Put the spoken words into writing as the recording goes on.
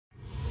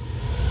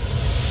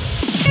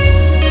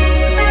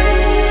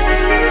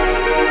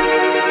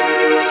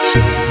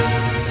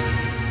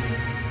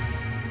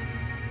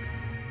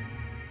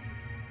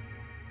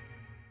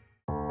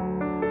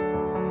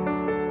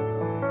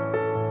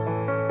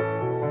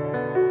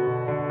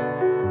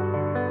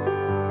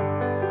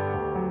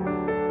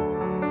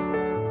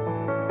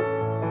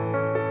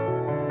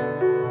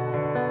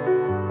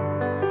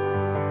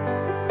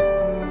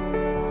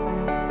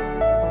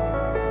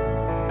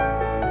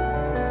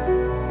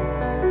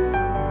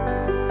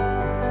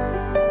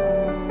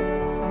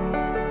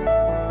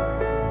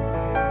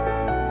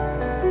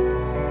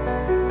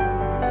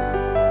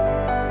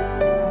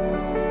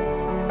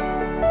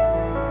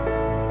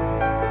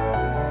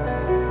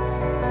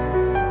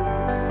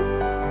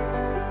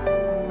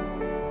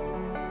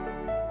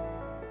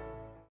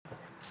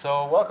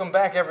So welcome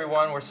back,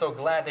 everyone. We're so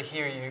glad to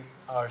hear you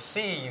or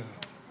see you.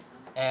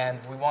 And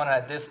we want to,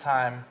 at this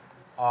time,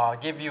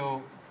 give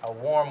you a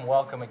warm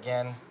welcome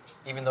again,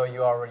 even though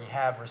you already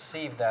have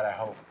received that, I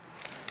hope.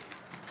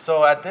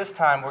 So at this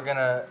time, we're going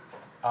to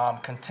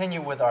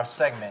continue with our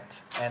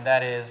segment, and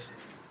that is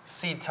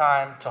Seed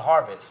Time to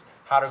Harvest,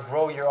 how to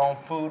grow your own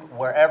food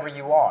wherever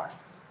you are.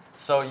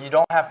 So you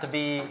don't have to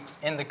be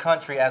in the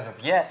country as of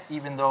yet,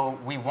 even though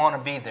we want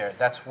to be there.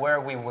 That's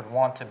where we would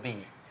want to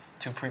be,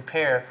 to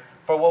prepare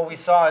for what we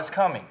saw is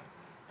coming.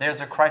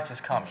 There's a crisis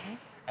coming,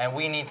 and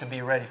we need to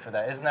be ready for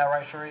that. Isn't that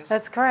right, Cherise?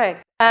 That's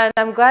correct. And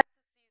I'm glad to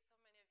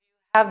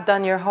see so many of you have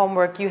done your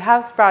homework. You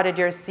have sprouted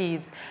your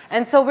seeds.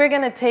 And so we're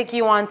going to take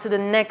you on to the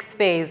next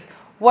phase.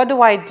 What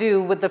do I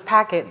do with the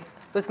packet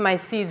with my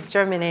seeds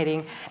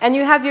germinating? And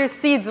you have your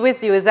seeds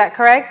with you, is that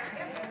correct?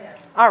 Yes.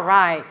 All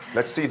right.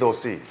 Let's see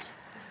those seeds.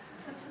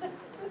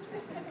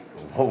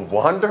 Oh,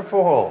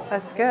 wonderful.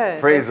 That's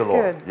good. Praise That's the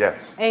Lord. good.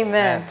 Yes.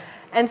 Amen.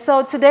 And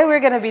so today we're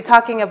going to be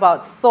talking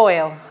about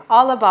soil,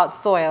 all about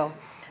soil.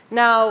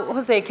 Now,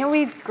 Jose, can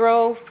we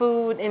grow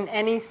food in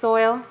any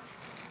soil?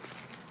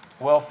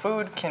 Well,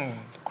 food can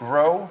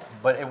grow,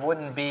 but it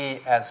wouldn't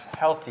be as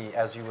healthy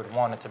as you would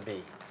want it to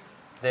be.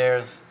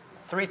 There's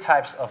 3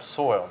 types of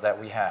soil that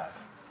we have.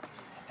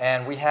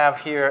 And we have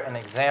here an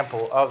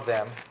example of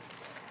them.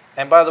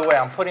 And by the way,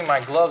 I'm putting my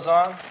gloves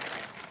on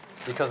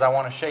because I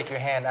want to shake your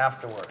hand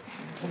afterwards.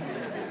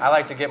 I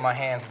like to get my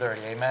hands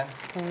dirty, amen?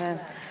 Amen.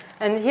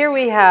 And here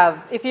we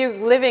have, if you're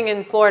living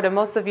in Florida,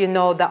 most of you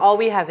know that all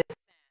we have is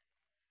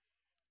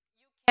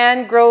sand.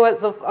 You can grow,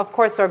 of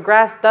course, or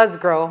grass does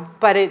grow,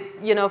 but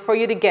for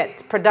you to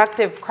get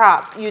productive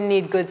crop, you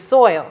need good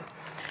soil.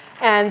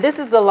 And this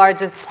is the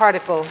largest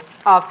particle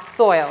of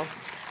soil.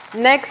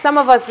 Next, some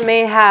of us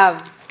may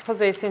have,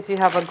 Jose, since you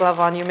have a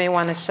glove on, you may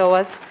want to show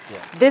us.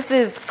 Yes. This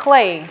is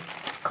clay.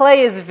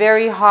 Clay is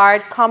very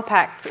hard,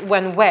 compact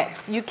when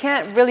wet. You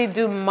can't really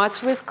do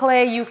much with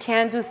clay. You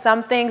can do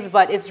some things,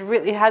 but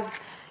you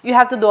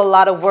have to do a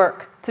lot of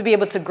work to be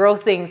able to grow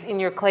things in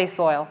your clay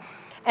soil.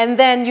 And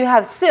then you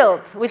have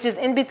silt, which is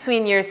in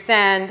between your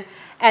sand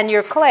and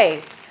your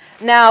clay.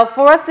 Now,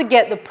 for us to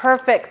get the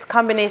perfect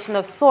combination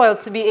of soil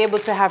to be able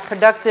to have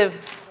productive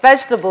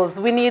vegetables,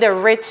 we need a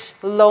rich,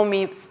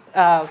 loamy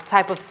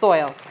type of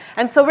soil.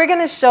 And so we're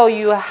going to show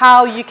you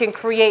how you can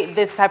create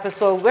this type of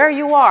soil where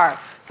you are,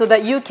 so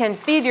that you can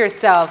feed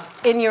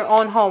yourself in your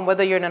own home,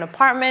 whether you're in an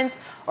apartment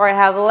or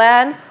have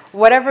land,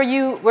 wherever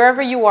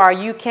you are,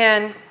 you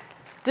can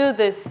do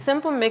this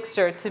simple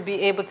mixture to be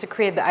able to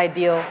create the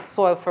ideal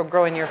soil for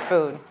growing your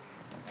food.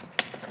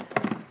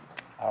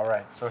 All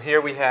right, so here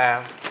we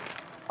have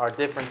our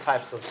different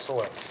types of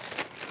soils.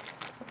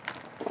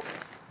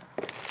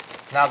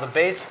 Now the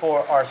base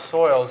for our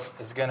soils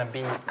is going to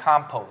be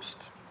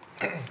compost.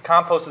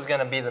 Compost is going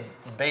to be the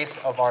base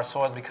of our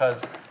soils because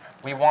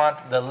we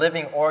want the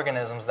living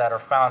organisms that are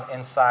found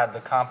inside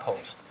the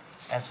compost.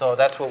 And so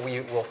that's what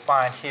we will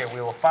find here.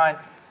 We will find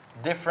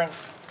different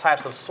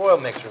types of soil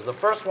mixtures. The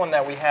first one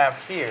that we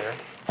have here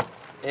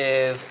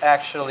is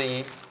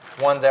actually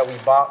one that we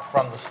bought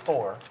from the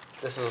store.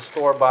 This is a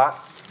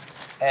store-bought.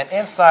 And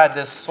inside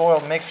this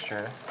soil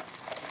mixture,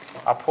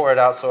 I'll pour it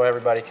out so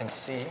everybody can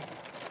see.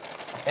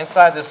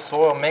 Inside this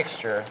soil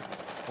mixture,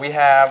 we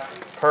have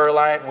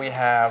perlite, we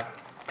have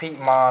peat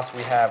moss,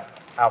 we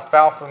have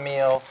alfalfa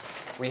meal,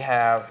 we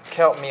have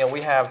kelp meal, we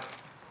have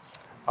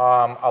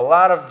a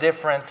lot of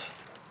different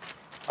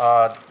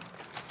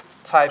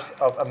types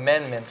of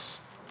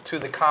amendments to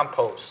the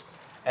compost.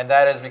 And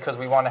that is because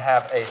we want to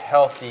have a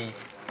healthy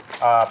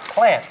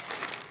plant.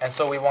 And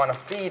so we want to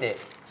feed it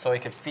so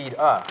it could feed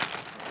us.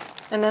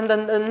 And then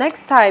the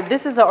next type,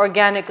 this is an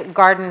organic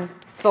garden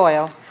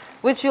soil,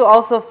 which you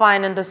also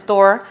find in the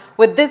store.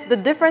 With this, the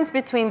difference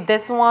between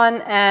this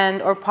one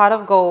or pot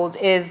of gold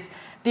is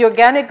the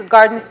organic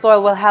garden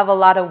soil will have a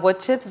lot of wood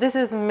chips. This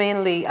is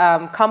mainly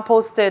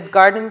composted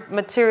garden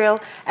material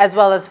as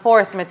well as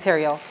forest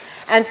material.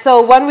 And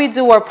so when we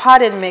do our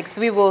potting mix,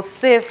 we will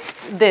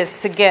sift this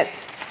to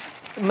get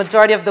the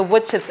majority of the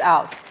wood chips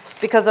out.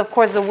 Because, of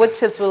course, the wood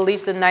chips will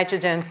leach the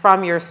nitrogen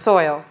from your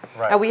soil.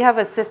 Right. And we have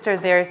a sifter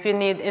there. If you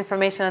need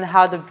information on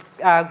how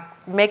to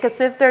make a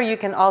sifter, you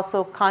can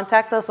also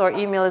contact us, or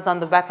email is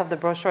on the back of the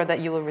brochure that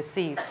you will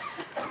receive.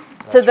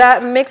 To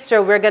that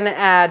mixture, we're going to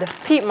add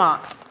peat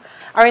moss.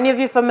 Are any of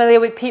you familiar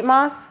with peat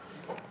moss?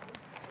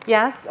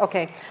 Yes?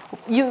 Okay.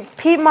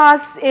 Peat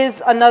moss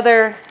is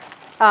another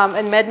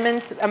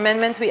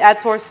amendment we add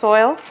to our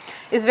soil.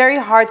 It's very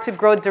hard to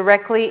grow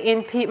directly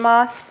in peat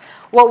moss.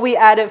 What we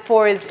add it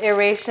for is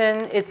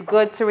aeration. It's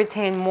good to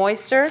retain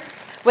moisture.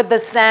 With the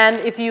sand,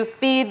 if you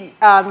feed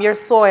your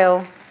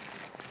soil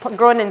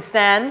grown in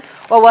sand,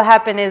 what will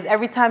happen is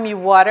every time you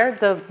water,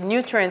 the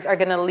nutrients are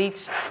going to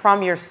leach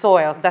from your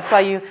soil. That's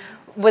why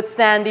with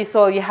sandy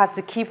soil, you have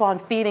to keep on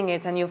feeding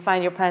it, and you'll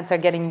find your plants are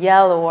getting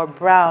yellow or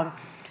brown.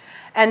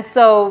 And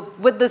so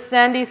with the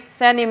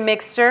sandy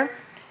mixture,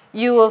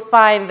 you will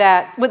find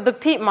that with the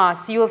peat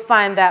moss, you will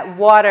find that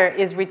water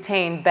is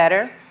retained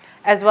better,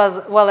 as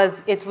well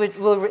as it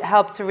will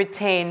help to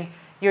retain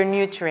your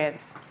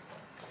nutrients.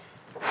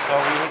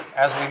 So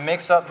as we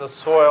mix up the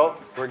soil,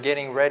 we're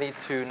getting ready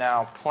to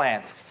now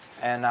plant.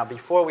 And now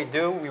before we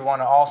do, we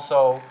want to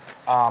also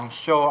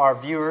show our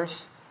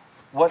viewers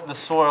what the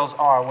soils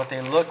are, what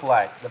they look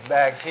like. The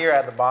bags here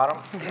at the bottom,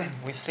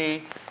 we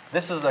see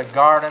this is a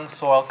garden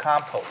soil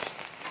compost.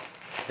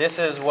 This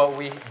is what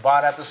we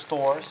bought at the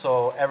store,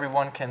 so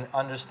everyone can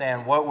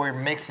understand what we're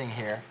mixing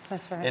here.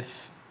 That's right.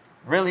 It's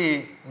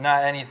really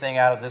not anything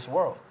out of this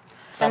world.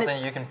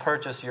 Something you can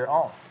purchase your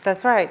own.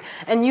 That's right.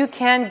 And you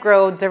can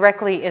grow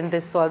directly in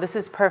this soil. This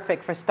is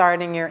perfect for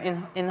starting your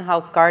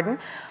in-house garden.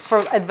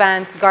 For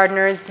advanced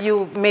gardeners,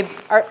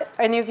 are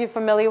any of you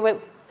familiar with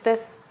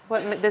this?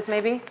 What this may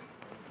be?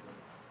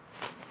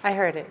 I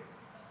heard it.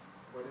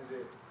 What is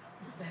it?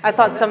 I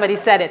thought somebody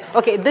said it.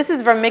 Okay, this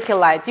is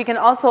vermiculite. You can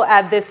also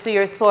add this to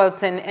your soil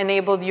to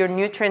enable your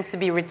nutrients to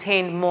be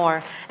retained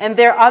more. And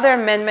there are other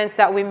amendments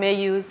that we may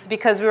use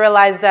because we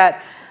realize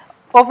that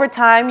over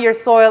time your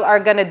soil are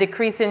going to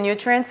decrease in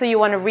nutrients, so you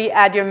want to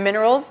re-add your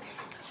minerals.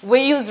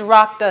 We use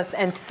rock dust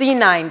and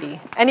C90.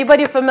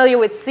 Anybody familiar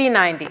with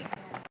C90?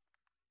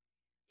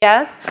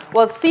 Yes?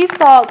 Well, sea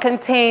salt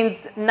contains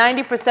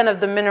 90%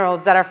 of the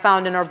minerals that are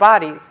found in our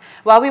bodies.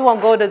 While we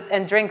won't go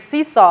and drink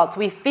sea salt,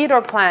 we feed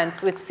our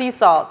plants with sea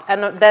salt,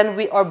 and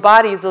then our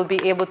bodies will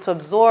be able to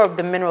absorb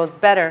the minerals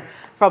better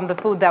from the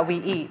food that we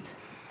eat.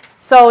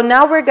 So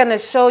now we're going to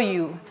show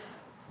you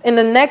in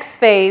the next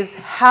phase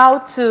how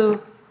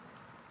to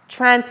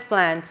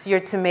transplant your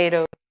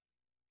tomato.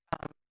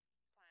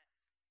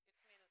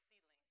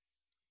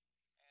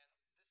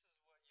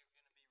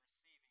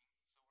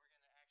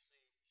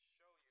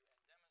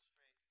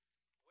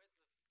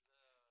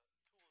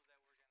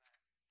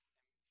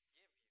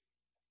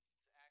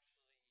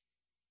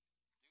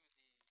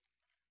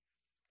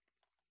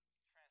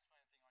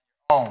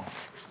 Home.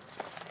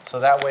 So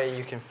that way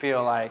you can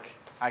feel like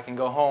I can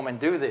go home and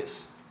do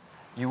this.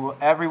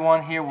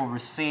 Everyone here will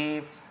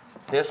receive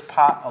this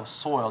pot of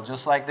soil,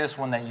 just like this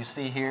one that you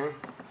see here.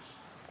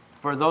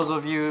 For those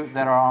of you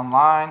that are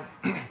online,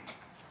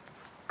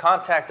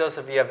 contact us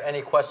if you have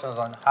any questions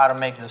on how to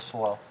make this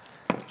soil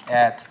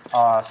at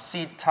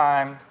seed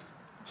to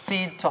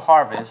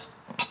harvest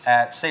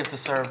at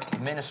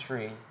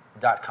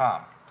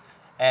safetoserveministry.com.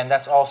 And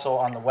that's also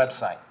on the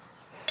website.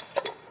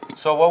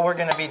 So what we're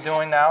going to be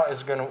doing now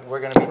is we're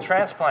going to be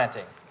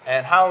transplanting.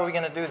 And how are we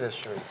going to do this,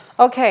 Sharice?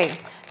 Okay,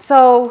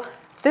 so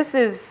this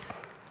is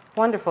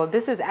wonderful.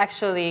 This is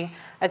actually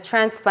a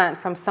transplant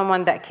from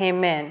someone that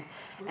came in.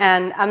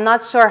 And I'm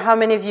not sure how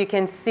many of you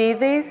can see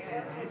these.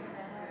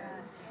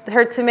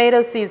 Her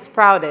tomato seeds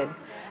sprouted.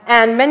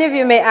 And many of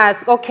you may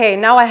ask, okay,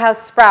 now I have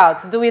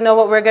sprouts. Do we know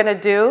what we're going to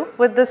do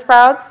with the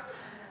sprouts?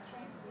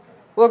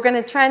 We're going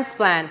to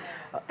transplant.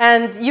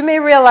 And you may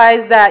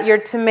realize that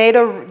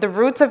the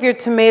roots of your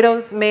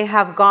tomatoes may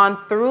have gone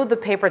through the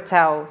paper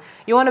towel.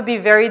 You want to be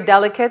very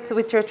delicate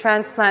with your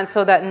transplant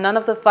so that none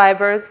of the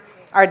fibers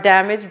are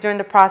damaged during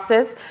the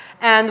process.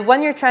 And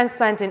when you're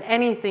transplanting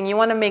anything, you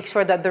want to make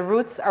sure that the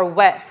roots are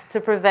wet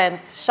to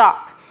prevent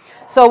shock.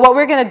 So what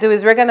we're going to do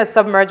is we're going to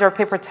submerge our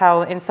paper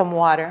towel in some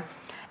water.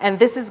 And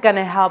this is going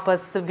to help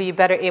us to be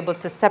better able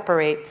to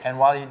separate. And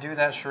while you do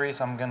that,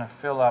 Sharice, I'm going to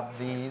fill up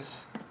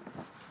these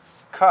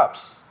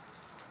cups.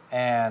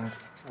 And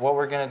what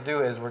we're going to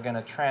do is we're going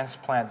to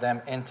transplant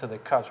them into the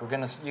cups. We're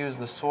going to use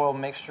the soil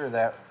mixture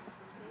that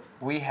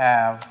we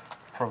have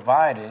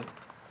provided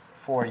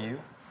for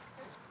you.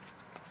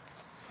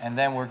 And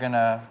then we're going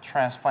to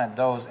transplant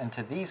those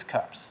into these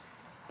cups.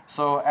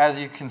 So as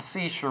you can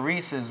see,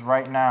 Sharice is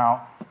right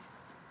now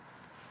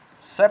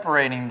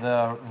separating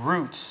the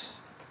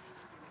roots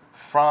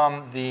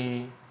from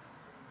the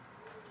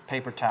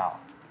paper towel.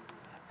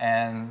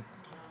 And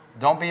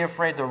don't be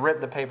afraid to rip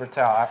the paper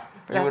towel.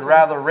 You would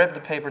rather rip the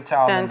paper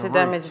towel than to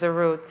damage the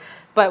root.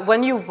 But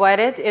when you wet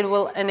it, it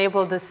will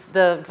enable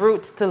the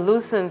roots to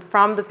loosen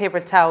from the paper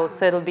towel,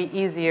 so it'll be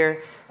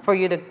easier for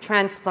you to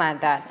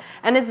transplant that.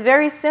 And it's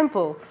very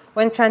simple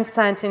when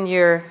transplanting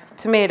your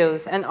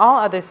tomatoes and all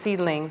other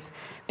seedlings.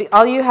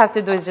 All you have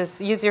to do is just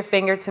use your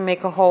finger to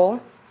make a hole.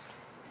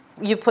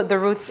 You put the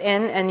roots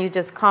in and you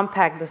just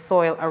compact the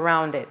soil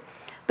around it.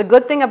 The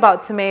good thing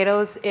about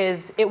tomatoes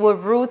is it will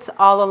root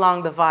all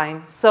along the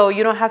vine. So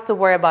you don't have to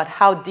worry about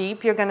how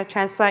deep you're going to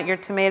transplant your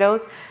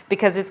tomatoes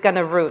because it's going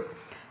to root.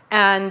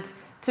 And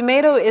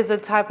tomato is a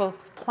type of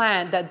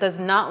plant that does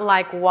not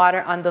like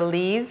water on the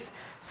leaves.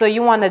 So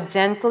you want to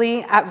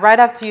gently, right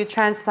after you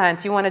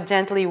transplant, you want to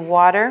gently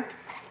water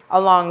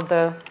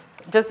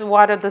just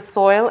water the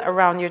soil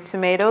around your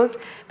tomatoes,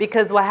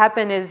 because what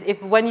happens is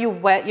when you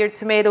wet your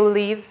tomato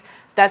leaves,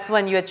 that's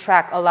when you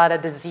attract a lot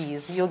of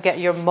disease. You'll get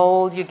your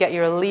mold, you get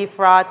your leaf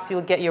rots,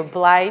 you'll get your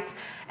blight,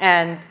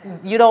 and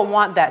you don't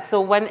want that. So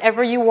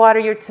whenever you water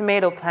your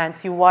tomato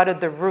plants, you water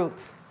the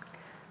roots.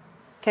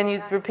 Can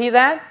you repeat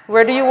that?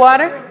 Where do you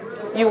water?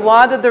 You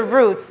water the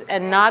roots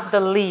and not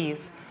the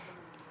leaves.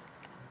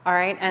 All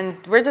right, and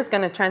we're just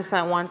going to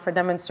transplant one for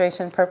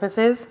demonstration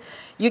purposes.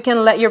 You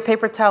can let your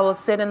paper towel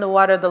sit in the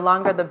water, the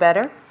longer the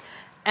better.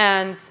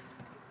 And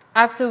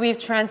after we've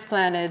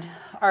transplanted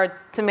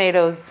our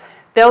tomatoes,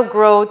 they'll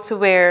grow to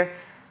where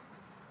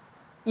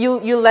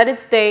you let it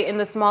stay in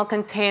the small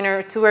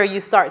container to where you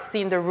start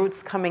seeing the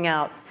roots coming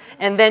out.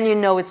 And then you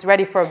know it's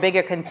ready for a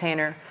bigger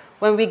container.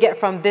 When we get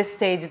from this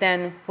stage,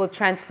 then we'll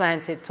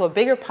transplant it to a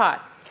bigger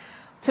pot.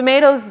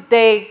 Tomatoes,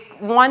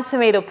 one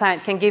tomato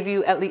plant can give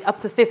you at least up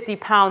to 50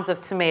 pounds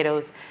of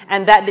tomatoes,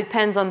 and that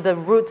depends on the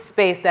root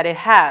space that it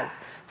has.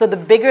 So the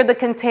bigger the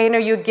container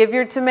you give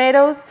your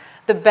tomatoes,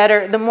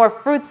 the more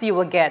fruits you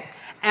will get.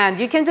 And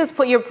you can just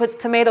put your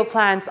tomato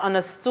plants on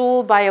a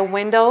stool by a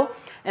window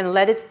and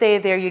let it stay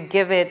there. You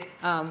give it,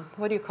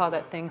 what do you call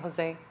that thing,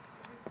 Jose?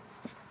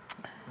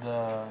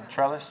 The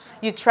trellis?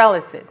 You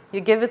trellis it.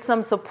 You give it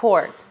some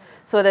support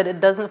so that it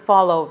doesn't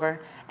fall over,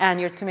 and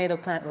your tomato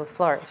plant will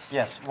flourish.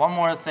 Yes. One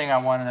more thing I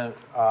want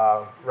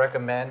to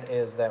recommend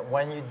is that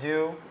when you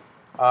do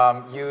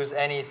use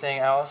anything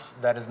else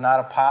that is not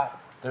a pot,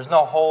 there's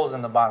no holes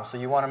in the bottom. So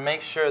you want to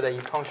make sure that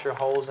you puncture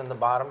holes in the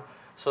bottom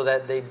so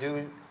that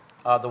the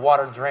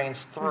water drains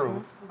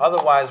through.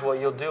 Otherwise, what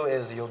you'll do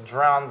is you'll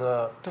drown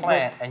the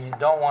plant, and you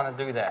don't want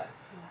to do that.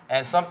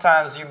 And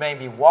sometimes you may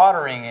be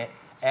watering it,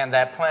 and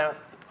that plant,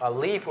 a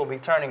leaf will be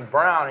turning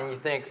brown, and you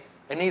think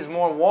it needs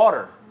more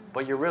water,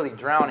 but you're really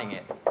drowning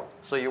it.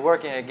 So you're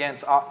working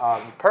against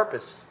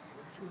purpose.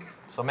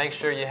 So make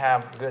sure you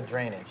have good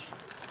drainage.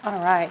 All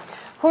right.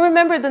 Who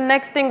remembered the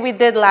next thing we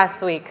did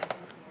last week?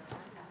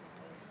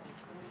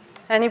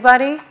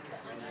 Anybody?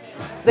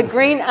 The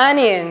green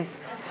onions.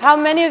 How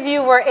many of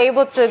you were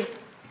able to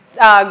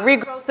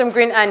regrow some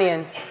green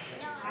onions?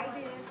 I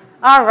did.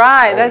 All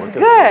right, that's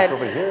good.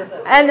 Over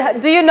here.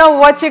 And do you know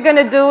what you're going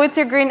to do with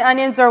your green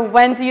onions, or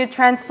when do you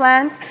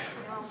transplant?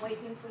 I'm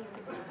waiting for you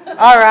to tell me.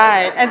 All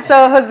right, and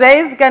so Jose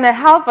is going to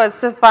help us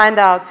to find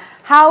out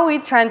how we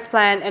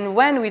transplant and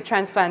when we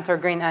transplant our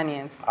green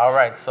onions. All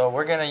right, so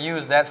we're going to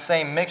use that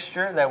same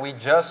mixture that we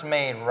just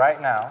made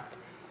right now,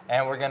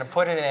 and we're going to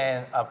put it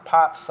in a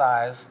pot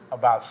size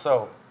about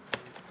so.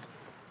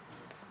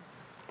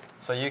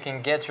 So you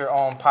can get your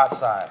own pot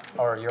size,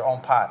 or your own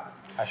pot,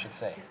 I should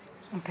say.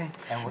 Okay.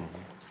 And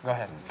go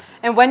ahead.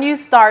 And when you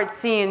start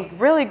seeing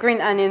really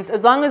green onions,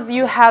 as long as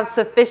you have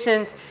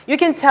sufficient, you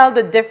can tell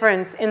the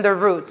difference in the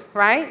root,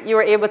 right? You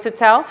were able to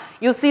tell.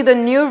 You'll see the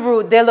new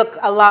root, they look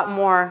a lot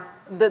more,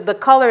 the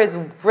color is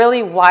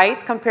really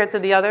white compared to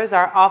the others,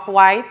 are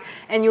off-white,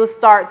 and you'll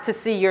start to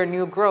see your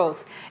new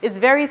growth. It's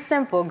very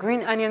simple.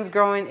 Green onions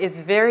growing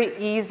is very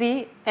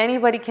easy.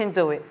 Anybody can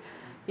do it.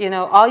 You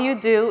know, all you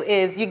do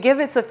is you give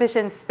it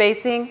sufficient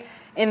spacing.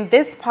 In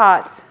this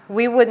pot,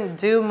 we wouldn't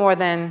do more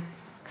than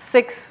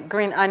 6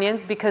 green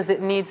onions because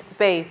it needs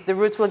space. The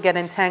roots will get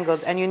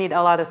entangled, and you need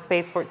a lot of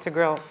space for it to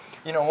grow.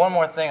 You know, one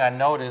more thing I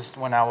noticed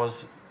when I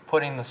was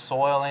putting the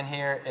soil in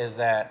here is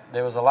that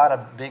there was a lot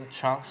of big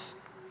chunks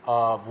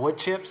of wood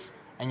chips,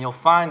 and you'll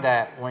find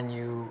that when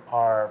you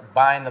are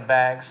buying the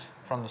bags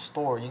from the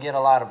store, you get a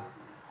lot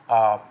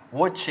of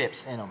wood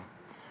chips in them.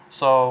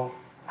 So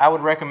I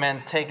would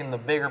recommend taking the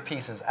bigger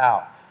pieces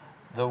out.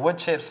 The wood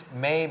chips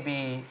may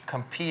be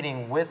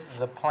competing with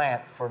the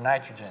plant for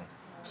nitrogen,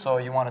 so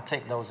you want to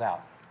take those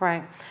out.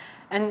 Right.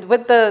 And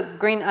with the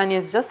green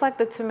onions, just like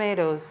the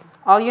tomatoes,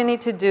 all you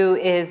need to do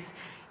is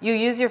you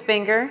use your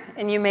finger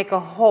and you make a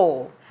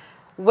hole.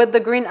 With the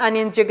green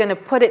onions, you're going to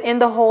put it in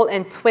the hole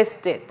and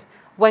twist it.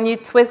 When you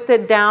twist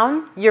it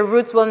down, your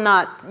roots will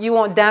not, you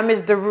won't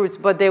damage the roots,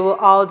 but they will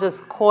all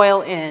just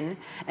coil in,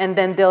 and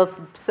then they'll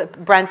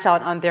branch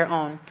out on their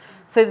own.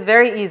 So it's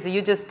very easy.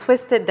 You just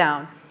twist it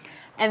down.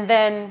 And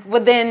then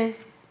within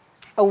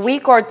a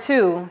week or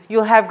two,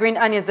 you'll have green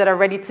onions that are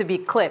ready to be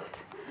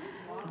clipped.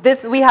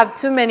 We have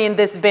too many in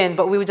this bin,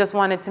 but we just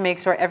wanted to make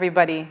sure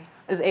everybody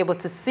is able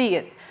to see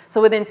it.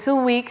 So within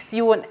 2 weeks,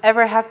 you won't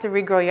ever have to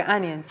regrow your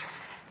onions.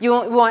 You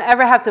won't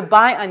ever have to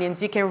buy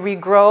onions. You can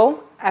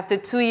regrow. After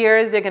 2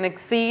 years, you're going to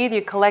seed.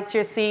 You collect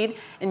your seed,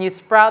 and you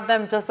sprout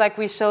them just like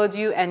we showed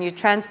you, and you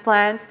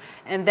transplant,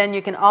 and then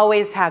you can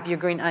always have your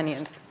green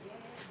onions.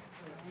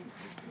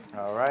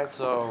 All right,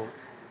 so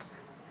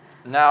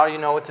now you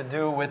know what to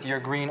do with your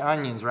green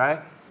onions, right?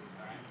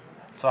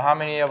 So how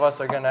many of us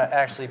are going to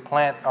actually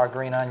plant our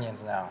green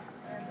onions now?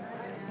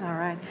 All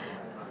right.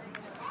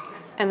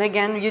 And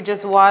again, you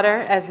just water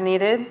as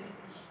needed.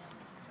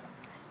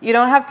 You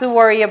don't have to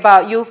worry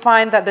about, you'll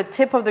find that the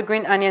tip of the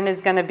green onion is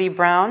going to be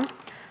brown.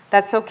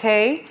 That's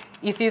okay.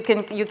 If you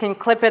can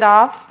clip it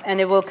off, and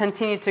it will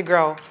continue to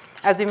grow.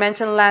 As we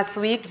mentioned last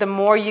week, the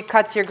more you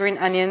cut your green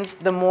onions,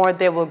 the more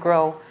they will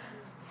grow.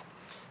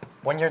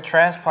 When you're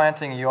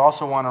transplanting, you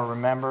also want to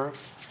remember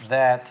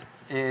that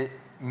it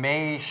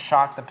may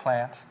shock the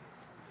plant.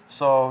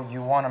 So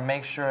you want to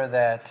make sure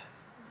that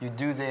you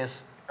do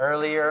this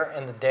earlier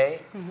in the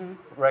day,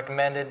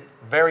 recommended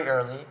very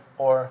early,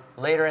 or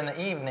later in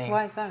the evening.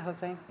 Why is that,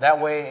 Jose? That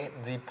way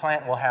the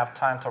plant will have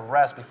time to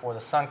rest before the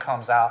sun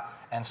comes out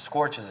and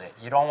scorches it.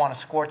 You don't want to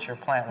scorch your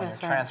plant when you're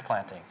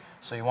transplanting.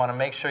 So you want to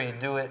make sure you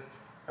do it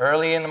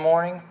early in the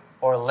morning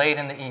or late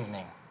in the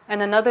evening.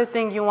 And another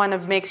thing you want to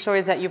make sure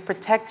is that you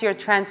protect your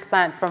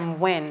transplant from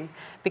wind,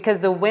 because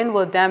the wind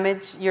will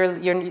damage your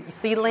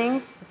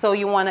seedlings. So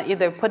you want to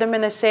either put them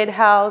in a shade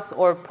house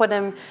or put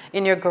them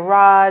in your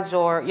garage,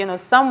 or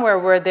somewhere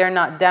where they're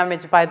not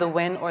damaged by the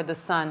wind or the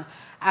sun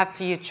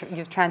after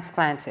you've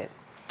transplanted.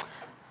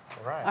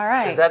 Right. All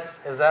right.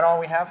 Is that all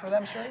we have for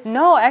them, Sherry?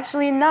 No,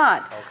 actually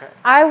not. Okay.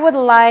 I would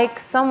like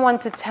someone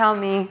to tell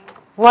me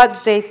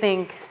what they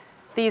think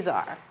these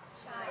are.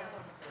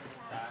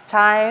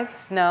 Chives?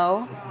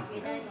 No.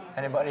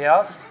 Anybody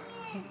else?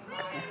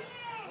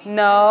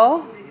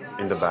 No.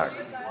 In the back.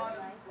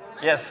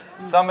 Yes,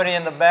 somebody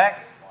in the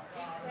back.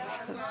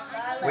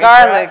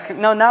 Garlic. Wheatgrass?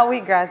 No, not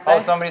wheatgrass. Oh,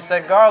 somebody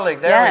said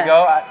garlic. There Yes. we go.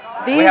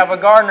 We These- have a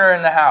gardener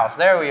in the house.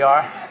 There we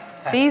are.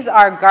 These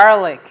are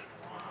garlic.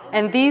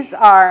 And these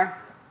are,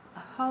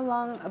 how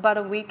long? About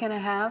a week and a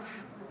half?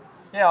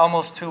 Yeah,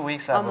 almost 2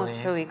 weeks, I believe.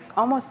 Almost 2 weeks.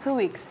 Almost 2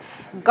 weeks.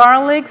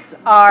 Garlics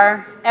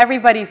are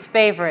everybody's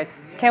favorite.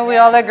 Can we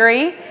all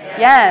agree?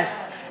 Yes.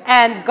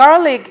 And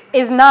garlic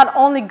is not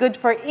only good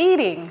for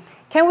eating.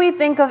 Can we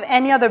think of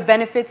any other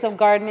benefits of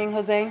gardening,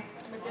 Jose?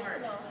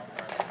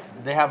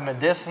 They have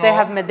medicinal. They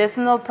have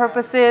medicinal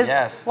purposes.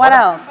 Yes. What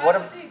else?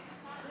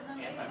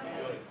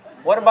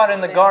 What about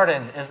in the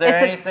garden? Is there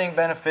It's a- anything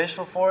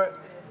beneficial for it?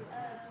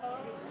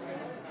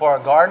 For a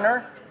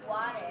gardener?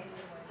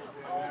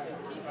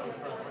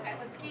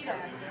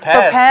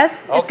 For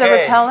pests, it's a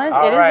repellent.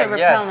 All It is a right.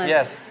 repellent.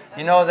 Yes, yes.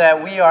 You know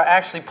that we are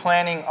actually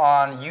planning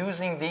on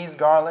using these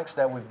garlics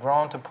that we've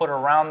grown to put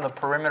around the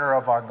perimeter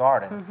of our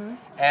garden. Mm-hmm.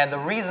 And the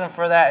reason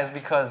for that is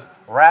because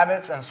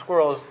rabbits and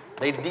squirrels,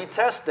 they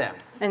detest them.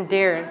 And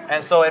deers.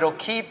 And so it'll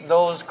keep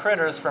those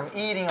critters from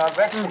eating our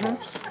vegetables.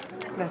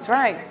 That's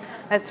right.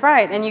 That's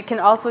right. And you can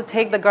also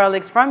take the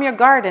garlics from your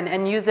garden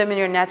and use them in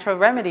your natural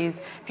remedies.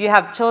 If you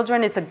have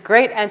children, it's a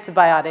great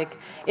antibiotic.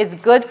 It's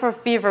good for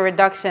fever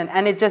reduction,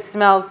 and it just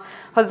smells.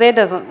 Jose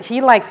doesn't, he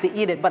likes to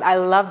eat it, but I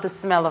love the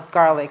smell of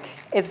garlic.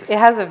 It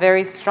has a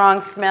very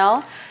strong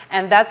smell,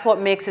 and that's what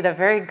makes it a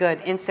very good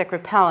insect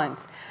repellent.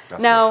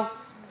 Now,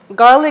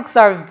 garlics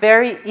are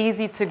very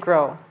easy to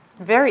grow.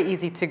 Very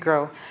easy to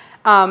grow.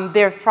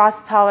 They're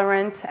frost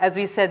tolerant. As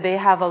we said, they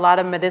have a lot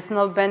of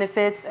medicinal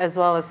benefits as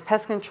well as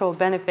pest control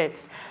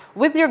benefits.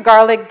 With your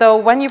garlic, though,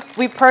 when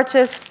we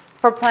purchase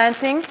for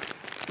planting,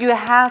 you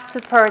have to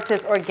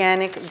purchase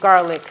organic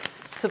garlic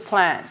to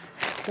plant.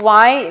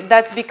 Why?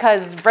 That's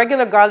because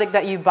regular garlic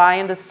that you buy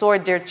in the store,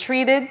 they're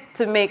treated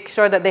to make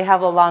sure that they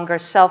have a longer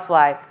shelf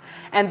life.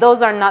 And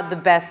those are not the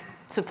best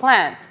to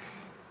plant.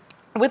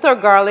 With our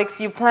garlics,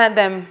 you plant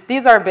them,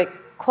 these are a bit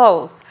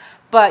close,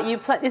 but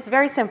it's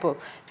very simple.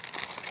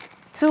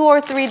 2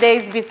 or 3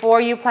 days before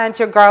you plant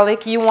your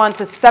garlic, you want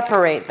to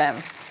separate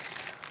them.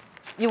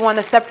 You want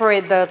to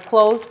separate the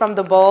close from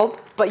the bulb,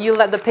 but you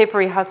let the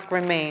papery husk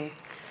remain.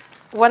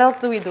 What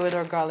else do we do with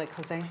our garlic,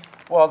 Jose?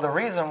 Well, the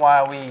reason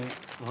why we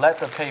let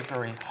the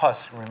papery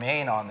husk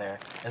remain on there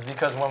is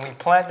because when we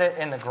plant it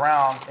in the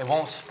ground, it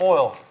won't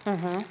spoil.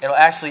 It'll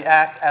actually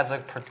act as a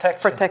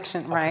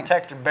protection, right.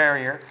 protective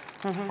barrier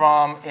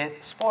from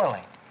it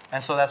spoiling.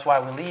 And so that's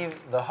why we leave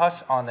the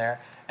husk on there.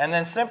 And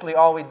then simply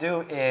all we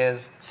do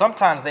is,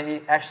 sometimes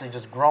they actually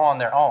just grow on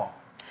their own.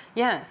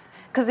 Yes,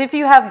 because if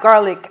you have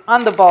garlic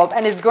on the bulb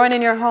and it's growing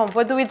in your home,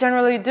 what do we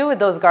generally do with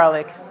those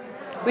garlic?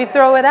 We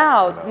throw it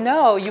out.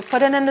 No, you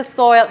put it in the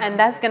soil, and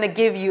that's going to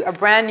give you a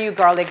brand new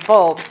garlic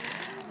bulb.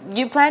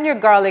 You plant your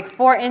garlic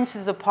 4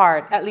 inches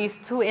apart, at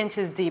least 2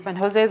 inches deep, and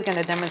Jose is going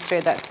to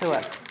demonstrate that to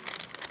us.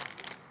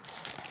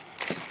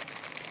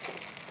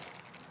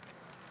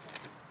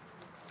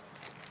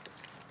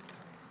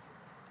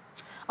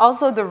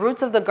 Also, the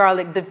roots of the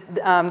garlic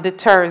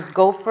deters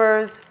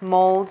gophers,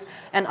 molds,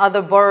 and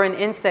other burrowing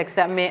insects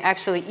that may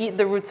actually eat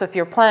the roots of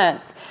your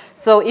plants.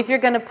 So if you're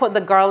going to put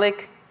the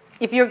garlic,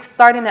 if you're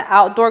starting an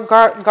outdoor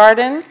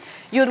garden,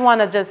 you'd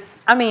want to just,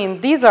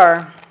 these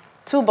are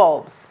 2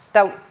 bulbs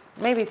that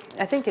maybe,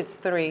 I think it's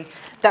 3,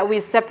 that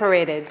we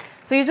separated.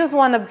 So you just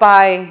want to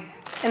buy,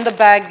 in the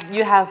bag,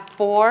 you have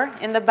 4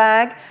 in the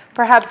bag.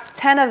 Perhaps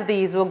 10 of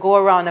these will go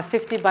around a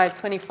 50 by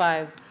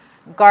 25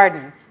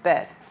 garden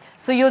bed.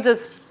 So you'll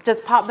just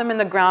pop them in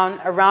the ground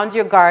around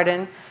your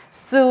garden.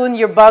 Soon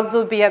your bugs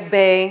will be at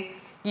bay.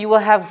 You will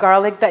have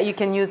garlic that you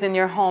can use in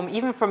your home,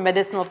 even for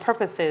medicinal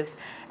purposes.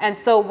 And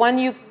so when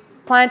you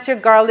plant your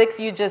garlics,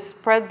 you just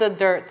spread the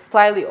dirt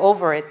slightly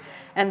over it.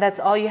 And that's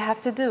all you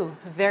have to do.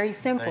 Very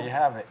simple. There you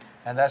have it.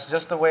 And that's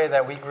just the way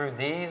that we grew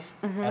these.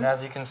 And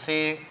as you can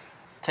see, it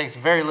takes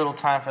very little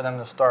time for them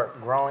to start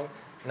growing.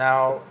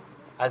 Now,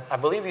 I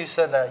believe you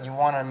said that you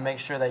want to make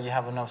sure that you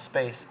have enough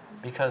space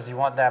because you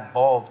want that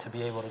bulb to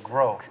be able to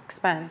grow.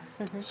 Expand.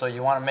 So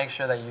you want to make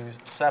sure that you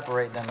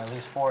separate them at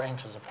least 4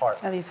 inches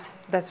apart. At least,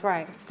 that's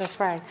right. That's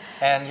right.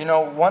 And you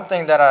know, one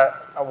thing that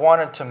I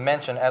wanted to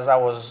mention as I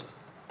was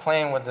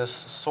playing with this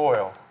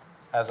soil,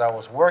 as I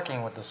was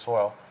working with the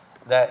soil,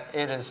 that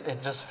it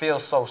just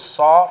feels so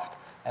soft,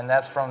 and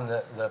that's from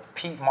the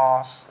peat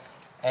moss,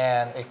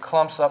 and it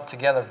clumps up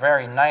together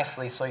very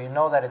nicely, so you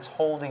know that it's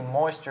holding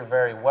moisture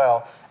very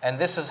well. And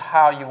this is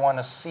how you want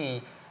to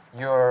see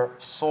your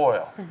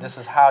soil. This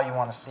is how you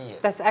want to see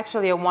it. That's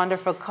actually a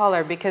wonderful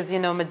color because, you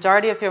know,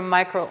 majority of your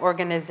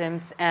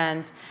microorganisms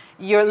and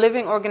your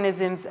living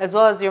organisms as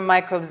well as your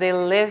microbes, they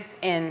live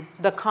in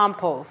the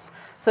compost.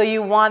 So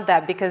you want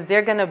that because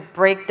they're going to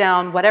break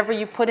down whatever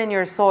you put in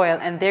your soil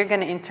and they're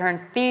going to in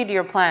turn feed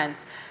your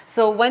plants.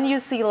 So when you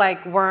see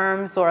like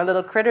worms or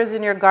little critters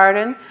in your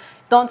garden,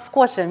 don't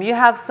squish them. You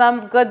have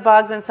some good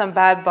bugs and some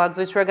bad bugs,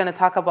 which we're going to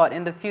talk about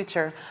in the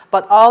future.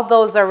 But all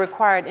those are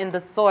required in the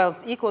soil's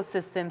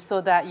ecosystem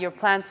so that your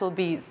plants will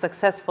be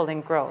successful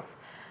in growth.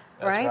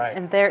 That's right.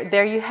 And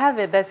there you have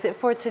it. That's it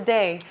for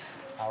today.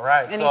 All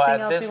right. Anything so at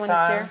else this you want to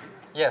time, share?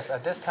 yes,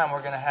 at this time we're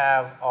going to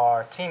have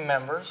our team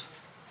members.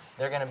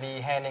 They're going to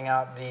be handing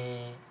out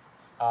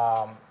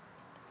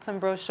Some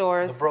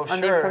brochures, the brochures,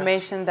 on the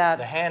information that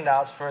the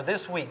handouts for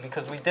this week,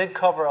 because we did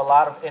cover a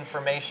lot of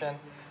information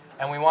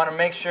and we want to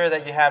make sure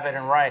that you have it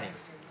in writing.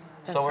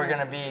 So we're going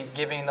to be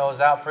giving those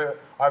out for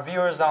our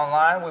viewers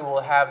online. We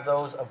will have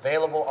those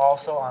available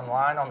also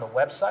online on the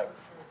website,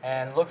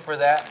 and look for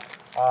that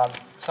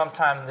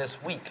sometime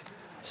this week.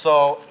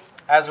 So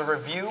as a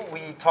review,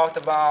 we talked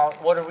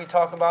about, what did we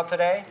talk about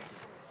today?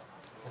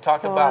 We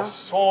talked about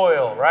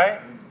soil,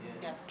 right?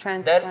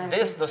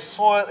 transplanting. The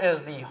soil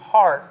is the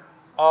heart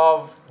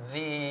of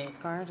the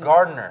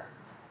gardener.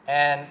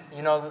 And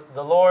you know,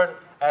 the Lord,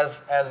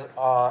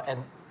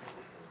 and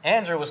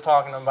Andrew was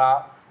talking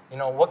about, you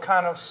know, what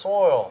kind of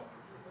soil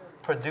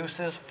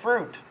produces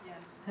fruit.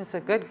 It's a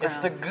good ground. It's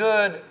the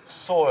good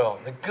soil,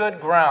 the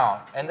good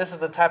ground. And this is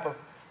the type of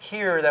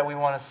here that we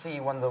want to see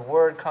when the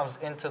word comes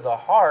into the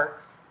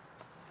heart,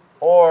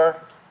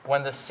 or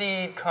when the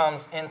seed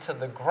comes into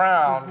the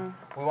ground.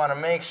 We want to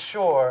make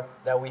sure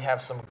that we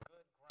have some good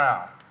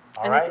ground.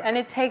 All right? And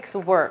it takes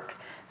work.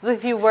 So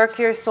if you work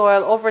your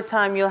soil over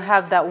time, you'll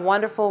have that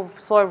wonderful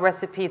soil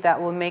recipe that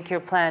will make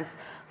your plants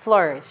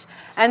flourish.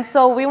 And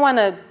so we want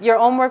to, your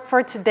homework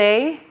for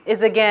today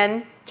is,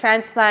 again,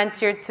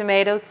 transplant your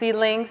tomato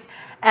seedlings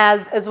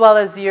as well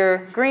as your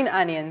green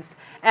onions.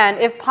 And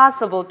if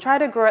possible, try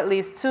to grow at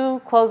least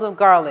 2 cloves of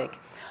garlic.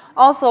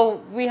 Also,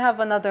 we have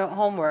another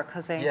homework,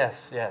 Jose.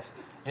 Yes, yes.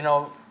 You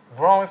know,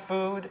 growing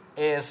food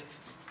is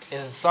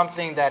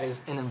something that is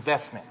an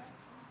investment.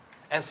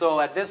 And so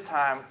at this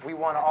time, we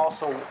want to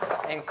also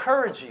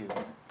encourage you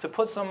to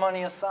put some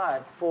money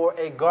aside for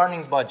a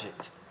gardening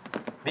budget,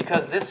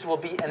 because this will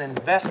be an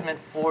investment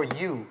for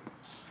you,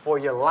 for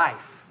your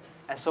life.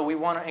 And so we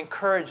want to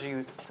encourage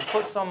you to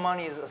put some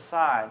monies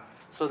aside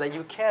so that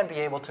you can be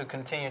able to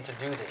continue to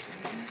do this.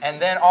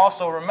 And then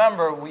also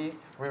remember, we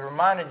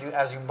reminded you,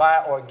 as you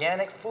buy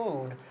organic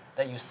food,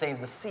 that you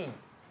save the seed.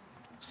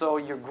 So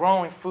you're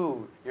growing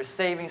food, you're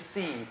saving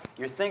seed,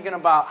 you're thinking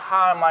about,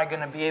 how am I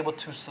going to be able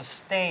to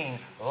sustain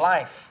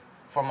life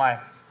for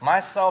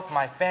myself,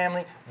 my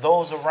family,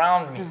 those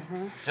around me?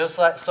 Just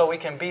like, so we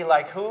can be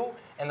like who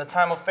in the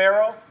time of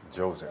Pharaoh?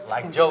 Joseph.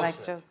 Like Joseph.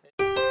 Like Joseph.